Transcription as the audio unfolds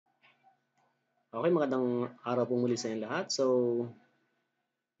Okay, magandang araw po muli sa inyong lahat. So,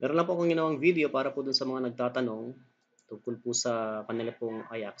 meron lang po akong ginawang video para po dun sa mga nagtatanong tungkol po sa kanila pong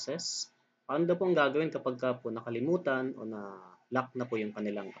iAccess. Paano daw po ang gagawin kapag ka po nakalimutan o na-lock na po yung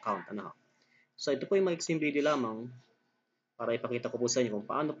kanilang account? Ano? So, ito po yung maiksing video lamang para ipakita ko po sa inyo kung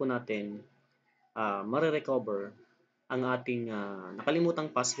paano po natin mare-recover ang ating nakalimutang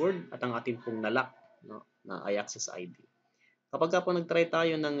password at ang ating pong na-lock, no, na iAccess ID. Kapag ka po nag-try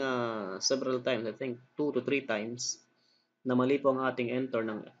tayo ng several times, I think 2 to 3 times, na mali po ang ating enter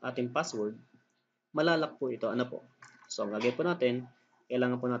ng ating password, malalak po ito. Ano po? So, ang gagawin po natin,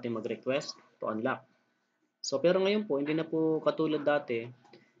 kailangan po natin mag-request to unlock. So, pero ngayon po, hindi na po katulad dati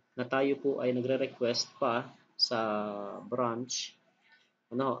na tayo po ay nagre-request pa sa branch,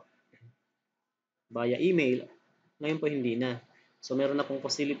 ano, via email. Ngayon po hindi na. So, meron na pong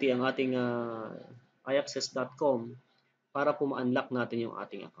facility ang ating iAccess.com para po ma-unlock natin yung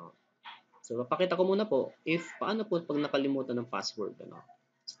ating account. So, papakita ko muna po if paano po pag nakalimutan ng password, ano,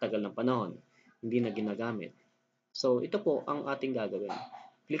 sa tagal ng panahon, hindi na ginagamit. So, ito po ang ating gagawin.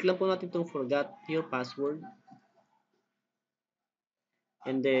 Click lang po natin itong forgot your password.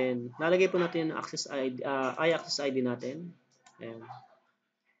 And then, lalagay po natin yung access ID, iAccess ID natin. Ayan.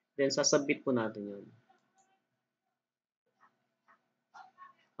 Then, sasubmit po natin yun.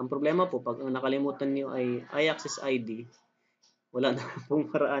 Ang problema po, pag ang nakalimutan nyo ay iAccess ID, wala na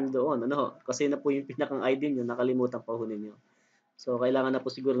pong paraan doon. Ano? Kasi na po yung pinakang ID nyo, nakalimutan pa ho ninyo. So, kailangan na po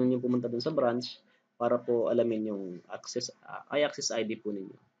siguro ninyo pumunta dun sa branch para po alamin yung iAccess ID po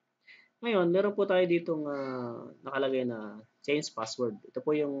ninyo. Ngayon, meron po tayo ditong nakalagay na change password. Ito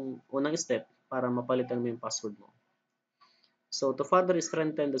po yung unang step para mapalitan mo yung password mo. So, to further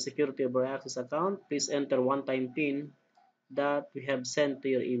strengthen the security of your iAccess account, please enter one-time PIN that we have sent to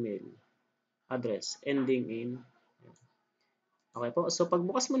your email address ending in. Okay po. So,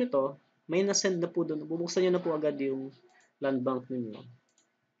 pagbukas mo nito, may na-send na po doon. Bubuksan nyo na po agad yung land bank ninyo.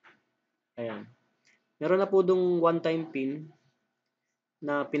 Ayan. Meron na po dong one-time PIN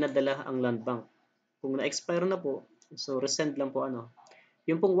na pinadala ang land bank. Kung na-expire na po, so resend lang po ano.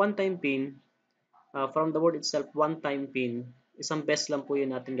 Yung pong one-time PIN, from the word itself, one-time PIN, isang beses lang po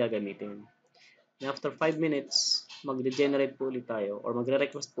yun natin gagamitin. And after 5 minutes, mag-regenerate po ulit tayo or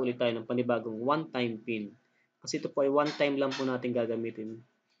magre-request po ulit tayo ng panibagong one-time PIN. Kasi ito po ay one-time lang po natin gagamitin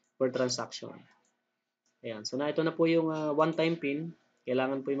per transaction. Ayan. So, ito na po yung one-time PIN.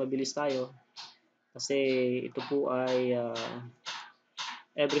 Kailangan po yung mabilis tayo kasi ito po ay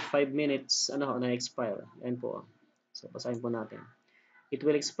every 5 minutes na-expire. Ayan po. So, basahin po natin. It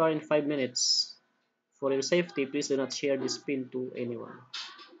will expire in 5 minutes. For your safety, please do not share this PIN to anyone.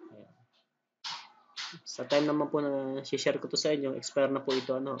 Ayan. Sa time naman po na share ko to sa inyo, expire na po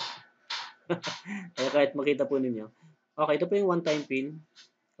ito. Kaya kahit makita po ninyo. Okay, ito po yung one-time PIN.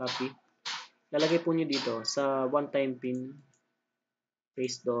 Copy. Lalagay po nyo dito sa one-time PIN.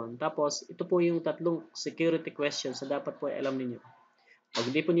 Paste doon. Tapos, ito po yung tatlong security questions na dapat po ay alam ninyo. Pag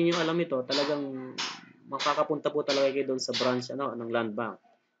hindi po ninyo alam ito, talagang makakapunta po talaga kayo doon sa branch ng land bank.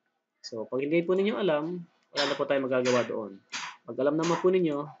 So, pag hindi po ninyo alam, wala na po tayo magagawa doon. Pag alam naman po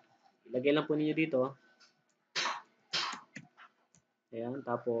ninyo, ilagay lang po ninyo dito. Ayan,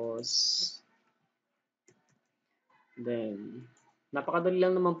 tapos then napakadali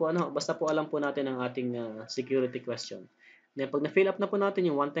lang naman po basta po alam po natin ang ating security question. Then pag na-fill up na po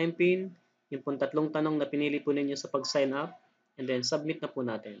natin yung one-time PIN, yung pong tatlong tanong na pinili po ninyo sa pag-sign up, and then submit na po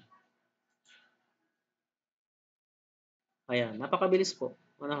natin. Ayan, napakabilis po.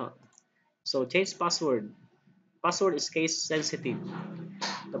 So, change password. Password is case sensitive.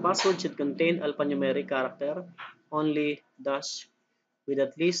 The password should contain alphanumeric character, only dash with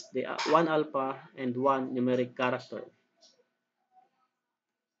at least the one alpha and one numeric character.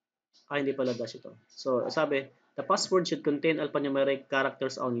 Hindi pala dash ito. So, sabi, the password should contain alphanumeric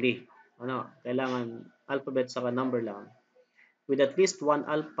characters only. Kailangan alphabet saka number lang. With at least one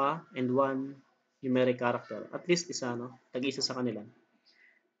alpha and one numeric character. At least isa, tag-isa sa kanila.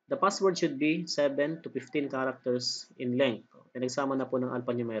 The password should be 7 to 15 characters in length. Pinagsama na po ng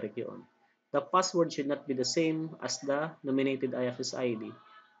alphanumeric yun. The password should not be the same as the nominated iAccess ID.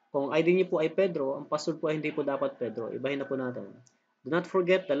 Kung ID niyo po ay Pedro, ang password po ay hindi po dapat Pedro. Ibahin na po natin. Do not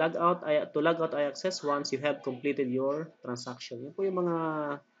forget to log out iAccess once you have completed your transaction. Yan po yung mga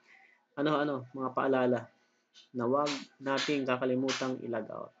mga paalala na huwag nating kakalimutang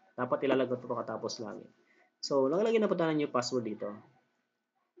i-log out. Dapat ilalog out po katapos lagi. So, lalagyan na po tayo ng new password dito.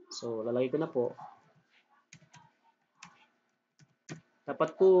 So, lalagay ko na po.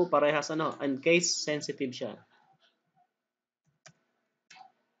 Dapat po parehas and case sensitive siya.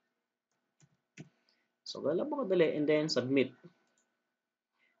 So, ganun lang po kadali and then submit.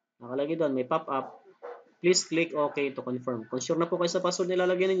 Nakalagay doon, may pop-up. Please click OK to confirm. Kung sure na po kayo sa password na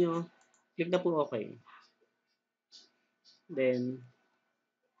ilalagay ninyo, click na po OK. Then,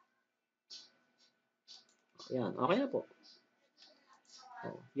 ayan, okay na po.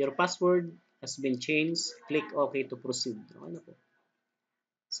 Your password has been changed. Click OK to proceed. Okay na po.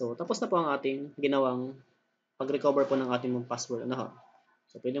 So, tapos na po ang ating ginawang pag-recover po ng ating password. Ano ho?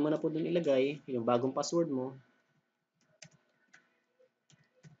 So, pwede mo na po dun ilagay yung bagong password mo.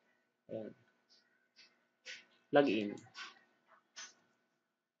 Ayan. Login.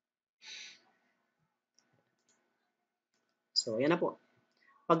 So, ayan na po.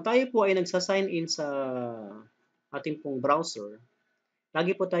 Pag tayo po ay nagsa-sign in sa ating pong browser,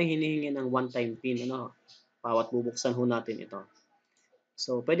 lagi po tayong hinihingi ng one-time PIN. Ano? Bawat bubuksan ho natin ito.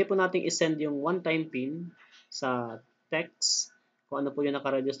 So, pwede po nating isend yung one-time PIN sa text, kung ano po yung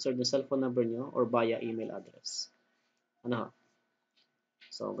nakaregistered na cellphone number nyo, or via email address. Ano?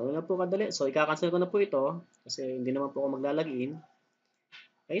 So, ganoon na po kadali. So, ika-cancel ko na po ito kasi hindi naman po ako maglalagin.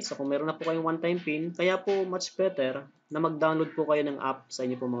 Okay, so kung meron na po kayong one-time PIN, kaya po much better na mag-download po kayo ng app sa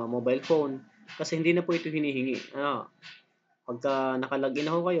inyo po mga mobile phone kasi hindi na po ito hinihingi. Pagka nakalagin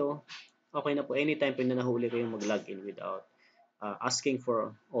na ho kayo, okay na po anytime po na nahuli kayong mag-login without asking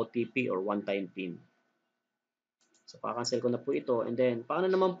for OTP or one-time PIN. So, pa-cancel ko na po ito. And then, paano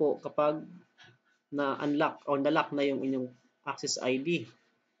naman po kapag na-unlock or na-lock na yung inyong access ID?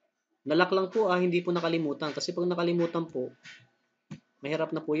 Na-lock lang po, hindi po nakalimutan. Kasi pag nakalimutan po,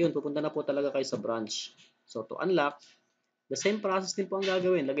 mahirap na po yun. Pupunta na po talaga kayo sa branch. So, to unlock, the same process din po ang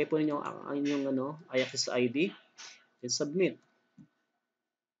gagawin. Lagay po ninyo ang inyong iAccess ID and submit.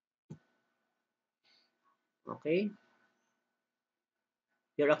 Okay?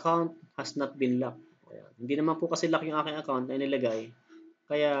 Your account has not been locked. Ayan. Hindi naman po kasi lock yung aking account na inilagay.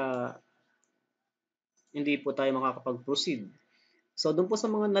 Kaya, hindi po tayo makakapag-proceed. So, doon po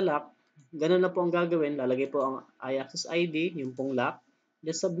sa mga na-lock, ganun na po ang gagawin. Lalagay po ang iAccess ID, yung pong lock,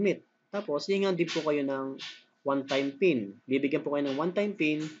 just submit. Tapos, hihingan din po kayo ng one-time PIN. Bibigyan po kayo ng one-time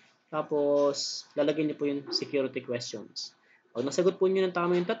PIN, tapos lalagyan niyo po yung security questions. Pag nasagot po niyo ng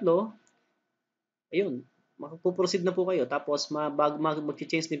tama yung tatlo, ayun, magpo-proceed na po kayo. Tapos,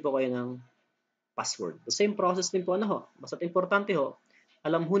 mag-change din po kayo ng password. The same process din po, basta't importante ho,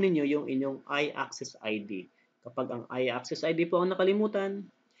 alam ho ninyo yung inyong iAccess ID. Kapag ang iAccess ID po ang nakalimutan,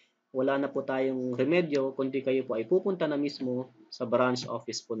 wala na po tayong remedyo, kundi kayo po ay pupunta na mismo sa branch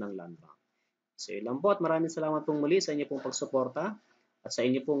office po ng Landbank. So, yun lang po at maraming salamat pong muli sa inyo pong pagsuporta at sa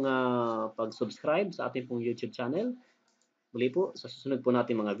inyo pong pag-subscribe sa ating pong YouTube channel. Muli po, sa susunod po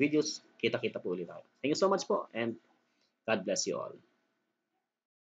natin mga videos, kita-kita po ulit tayo. Thank you so much po and God bless you all.